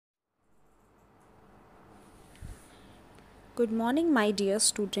Good morning, my dear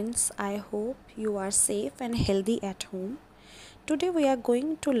students. I hope you are safe and healthy at home. Today, we are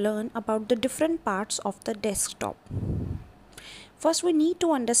going to learn about the different parts of the desktop. First, we need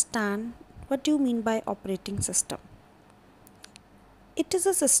to understand what do you mean by operating system. It is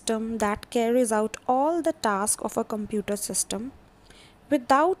a system that carries out all the tasks of a computer system.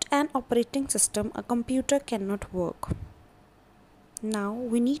 Without an operating system, a computer cannot work. Now,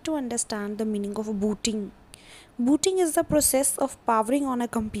 we need to understand the meaning of booting. Booting is the process of powering on a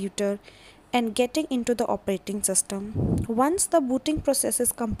computer and getting into the operating system. Once the booting process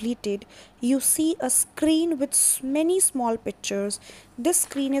is completed, you see a screen with many small pictures. This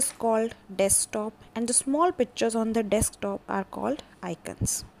screen is called desktop, and the small pictures on the desktop are called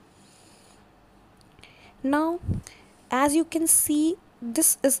icons. Now, as you can see,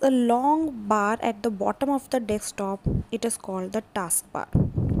 this is a long bar at the bottom of the desktop. It is called the taskbar.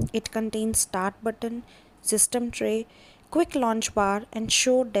 It contains start button, system tray, quick launch bar, and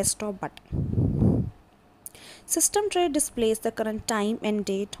show desktop button. System tray displays the current time and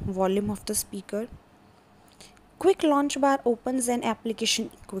date, volume of the speaker. Quick launch bar opens an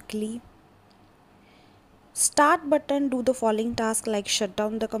application quickly. Start button do the following tasks like shut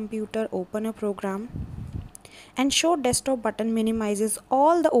down the computer, open a program. And show desktop button minimizes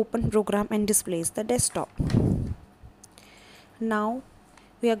all the open program and displays the desktop. Now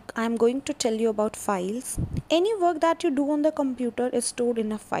I am going to tell you about files. Any work that you do on the computer is stored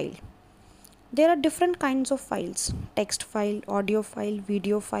in a file. There are different kinds of files: text file, audio file,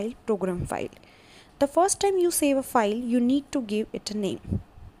 video file, program file. The first time you save a file, you need to give it a name.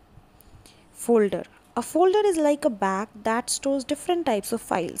 Folder. A folder is like a bag that stores different types of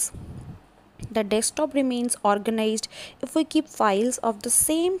files. The desktop remains organized if we keep files of the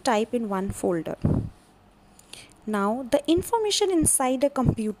same type in one folder. Now, the information inside a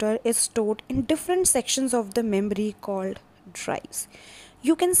computer is stored in different sections of the memory called drives.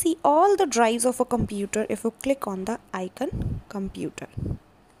 You can see all the drives of a computer if you click on the icon computer.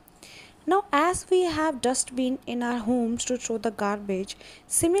 Now, as we have dustbin in our homes to throw the garbage,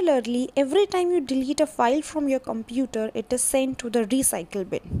 similarly, every time you delete a file from your computer, it is sent to the recycle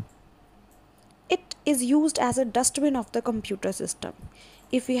bin. It is used as a dustbin of the computer system.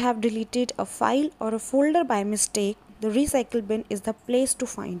 If you have deleted a file or a folder by mistake, the recycle bin is the place to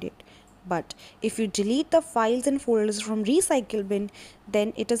find it. But if you delete the files and folders from recycle bin,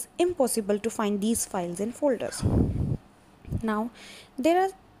 then it is impossible to find these files and folders. Now, there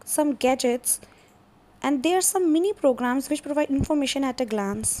are some gadgets and there are some mini programs which provide information at a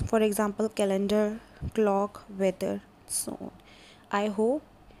glance. For example, calendar, clock, weather, so on. I hope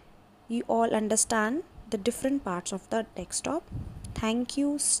you all understand the different parts of the desktop. Thank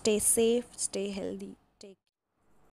you. Stay safe, stay healthy.